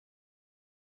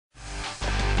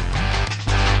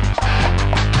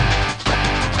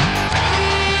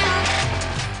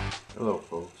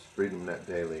Freedom Net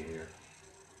Daily here.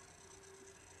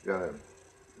 Got an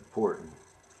important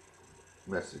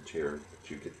message here that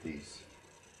you get these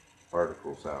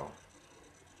articles out.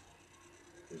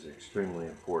 Is extremely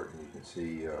important. You can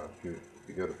see if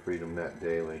you go to Freedom Net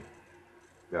Daily,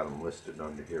 got them listed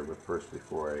under here. But first,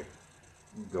 before I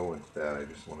go into that, I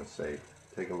just want to say,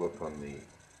 take a look on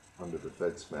under the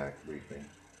FedSmack briefing.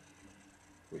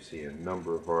 We see a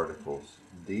number of articles.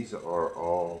 These are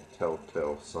all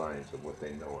telltale signs of what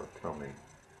they know are coming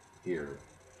here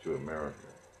to America.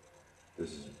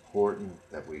 This is important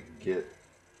that we get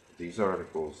these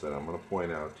articles that I'm going to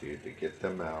point out to you, to get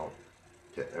them out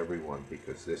to everyone,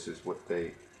 because this is what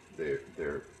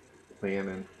they're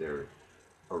planning, they're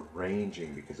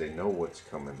arranging, because they know what's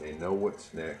coming, they know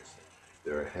what's next,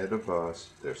 they're ahead of us,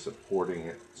 they're supporting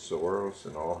it. Soros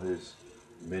and all his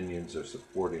minions are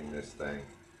supporting this thing,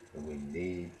 and we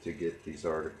need to get these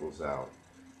articles out.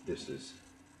 This is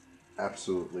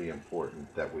absolutely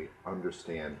important that we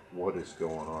understand what is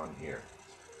going on here.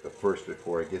 But first,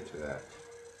 before I get to that,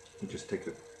 just take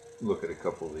a look at a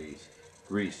couple of these.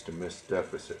 Greece to miss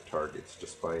deficit targets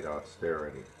despite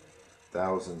austerity.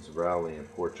 Thousands rally in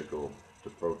Portugal to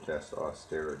protest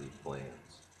austerity plans.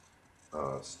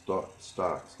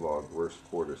 Stocks log worst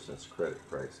quarter since credit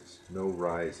crisis. No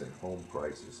rise in home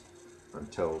prices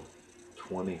until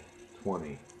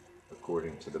 2020,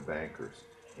 according to the bankers.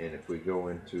 And if we go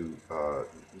into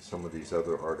some of these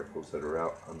other articles that are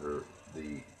out under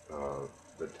the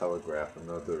Telegraph and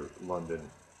other London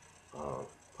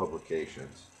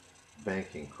publications,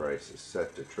 banking crisis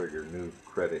set to trigger new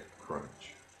credit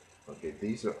crunch. Okay,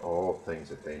 these are all things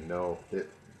that they know that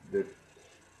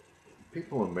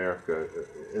people in America,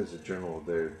 as a general,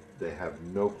 they have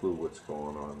no clue what's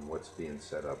going on, what's being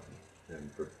set up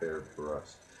and prepared for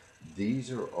us.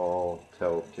 These are all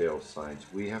telltale signs.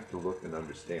 We have to look and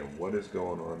understand what is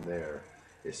going on there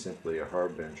is simply a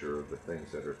harbinger of the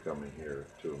things that are coming here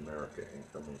to America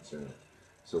and coming soon.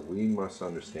 So we must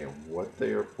understand what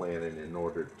they are planning in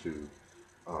order to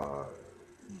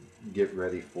get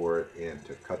ready for it and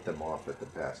to cut them off at the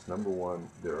pass. Number one,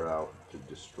 they're out to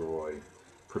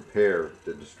prepare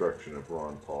the destruction of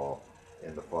Ron Paul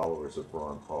and the followers of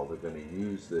Ron Paul. They're going to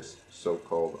use this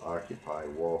so-called Occupy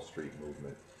Wall Street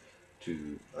movement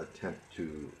to attempt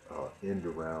to end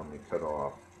around and cut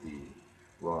off the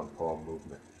Ron Paul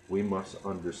movement. We must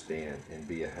understand and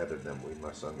be ahead of them. We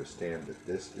must understand that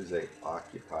this is a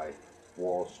Occupy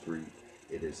Wall Street.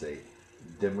 It is a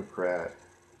Democrat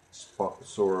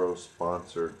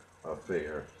Soros-sponsored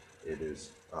affair. It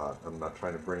is, I'm not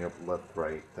trying to bring up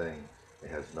left-right thing. It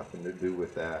has nothing to do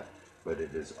with that, but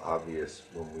it is obvious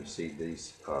when we see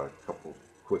these couple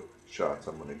quick shots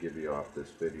I'm going to give you off this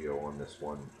video on this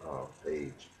one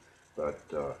page. But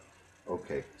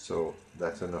okay, so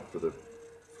that's enough for the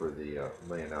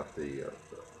laying out the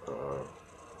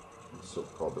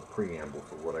so-called the preamble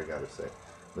for what I got to say.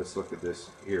 Let's look at this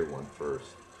here one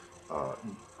first.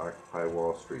 Occupy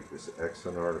Wall Street. This is an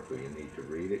excellent article. You need to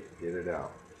read it, get it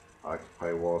out.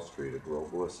 Occupy Wall Street, a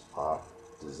globalist op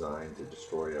designed to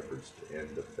destroy efforts to end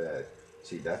the Fed.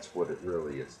 See, that's what it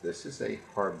really is. This is a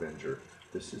harbinger.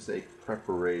 This is a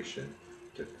preparation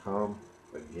to come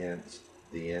against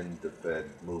the end the Fed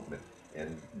movement.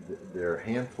 And there are a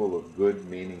handful of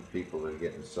good-meaning people that are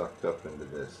getting sucked up into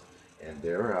this. And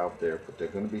they're out there, but they're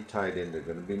going to be tied in. They're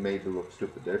going to be made to look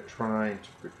stupid. They're trying to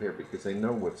prepare because they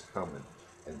know what's coming.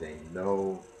 And they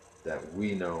know that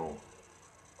we know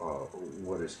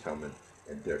what is coming.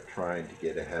 And they're trying to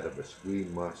get ahead of us. We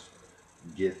must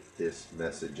get this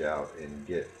message out and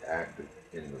get active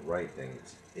in the right thing.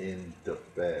 It's in the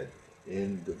Fed,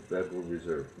 in the Federal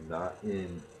Reserve, not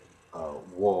in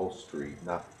Wall Street,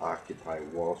 not Occupy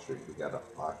Wall Street. We got to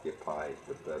occupy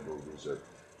the Federal Reserve.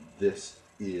 This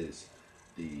is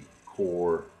the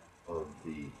core of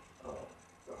the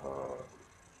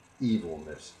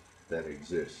evilness that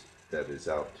exists, that is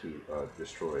out to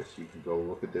destroy us. You can go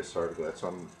look at this article. That's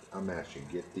why I'm asking,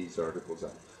 get these articles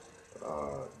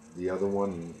out. The other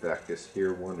one, in fact, this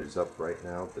here one is up right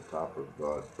now at the top of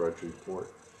Drudge Report.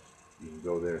 You can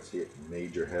go there and see it,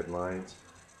 major headlines,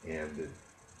 and the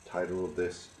title of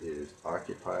this is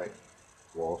Occupy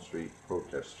Wall Street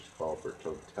Protesters Call for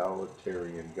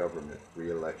Totalitarian Government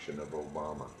Re-election of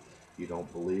Obama. You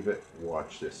don't believe it?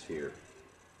 Watch this here.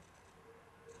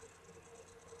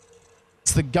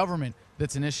 It's the government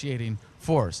that's initiating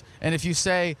force. And if you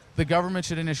say the government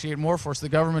should initiate more force, the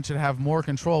government should have more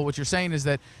control, what you're saying is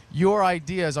that your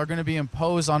ideas are going to be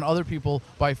imposed on other people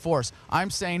by force. I'm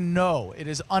saying no, it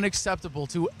is unacceptable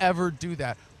to ever do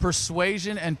that.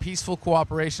 Persuasion and peaceful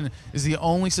cooperation is the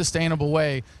only sustainable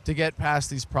way to get past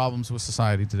these problems with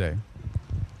society today.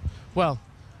 Well,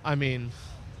 I mean,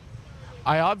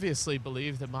 I obviously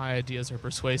believe that my ideas are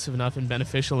persuasive enough and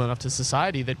beneficial enough to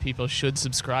society that people should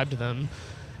subscribe to them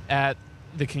at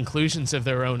the conclusions of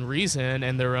their own reason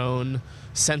and their own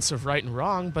sense of right and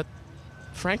wrong, but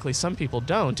frankly, some people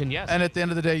don't, and yes. And at the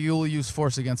end of the day, you will use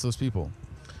force against those people.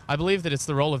 I believe that it's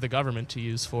the role of the government to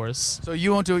use force. So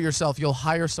you won't do it yourself. You'll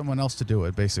hire someone else to do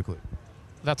it, basically.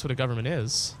 That's what a government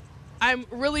is. I'm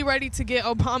really ready to get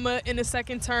Obama in a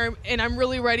second term, and I'm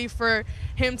really ready for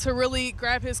him to really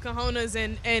grab his cojones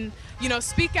and you know,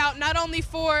 speak out not only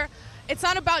for, it's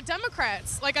not about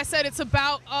Democrats. Like I said, it's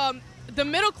about the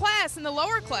middle class and the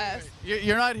lower class.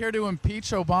 You're not here to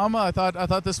impeach Obama? I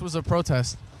thought this was a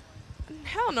protest.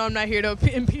 Hell no, I'm not here to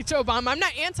impeach Obama. I'm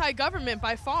not anti-government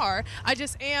by far. I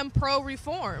just am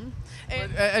pro-reform.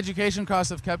 And Education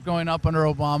costs have kept going up under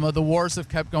Obama. The wars have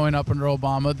kept going up under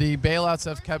Obama. The bailouts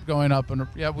have kept going up.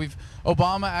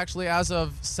 Obama actually, as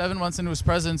of 7 months into his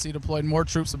presidency, deployed more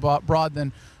troops abroad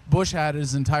than Bush had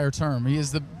his entire term. He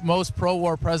is the most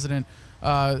pro-war president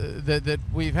that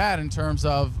we've had in terms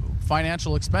of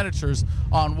financial expenditures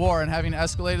on war and having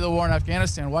escalated the war in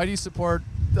Afghanistan. Why do you support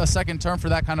a second term for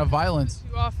that kind of violence?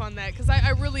 you off on that because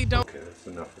I really don't. Okay, that's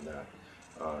enough of that.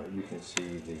 You can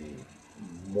see the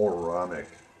moronic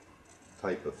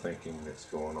type of thinking that's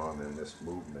going on in this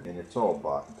movement, and it's all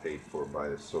bought and paid for by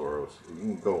the Soros. You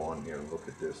can go on here and look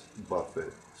at this.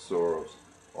 Buffett, Soros,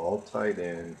 all tied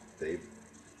in. They've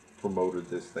promoted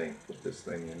this thing, put this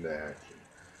thing into action.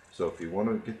 So if you want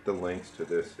to get the links to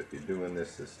this, if you're doing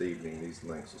this evening, these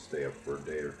links will stay up for a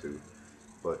day or two.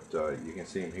 But you can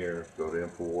see them here. Go to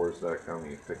Infowars.com.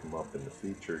 You can pick them up in the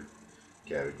featured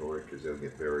category because they'll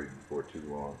get buried before too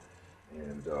long.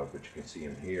 And but you can see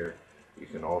them here. You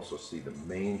can also see the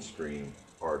mainstream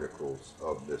articles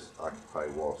of this Occupy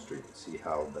Wall Street and see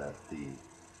how that the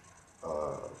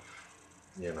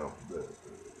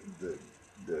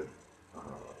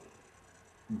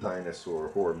dinosaur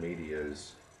horror media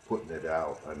is putting it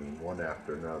out. I mean, one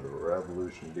after another.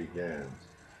 Revolution begins.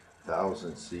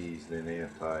 Thousands seized in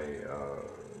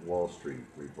anti-Wall Street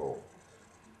revolt.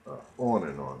 On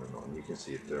and on and on. You can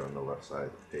see it there on the left side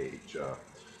of the page.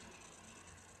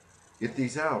 Get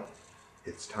these out.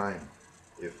 It's time.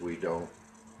 If we don't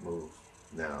move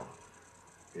now,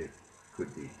 it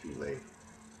could be too late.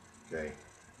 Okay?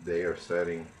 They are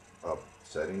setting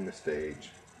the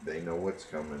stage. They know what's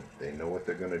coming. They know what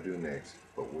they're going to do next.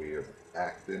 But we are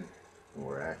acting, and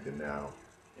we're acting now,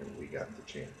 and we got the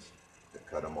chance to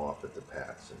cut them off at the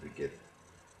pass and to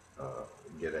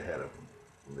get ahead of them.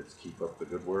 Let's keep up the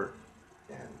good work,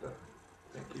 and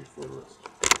thank you for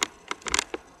listening.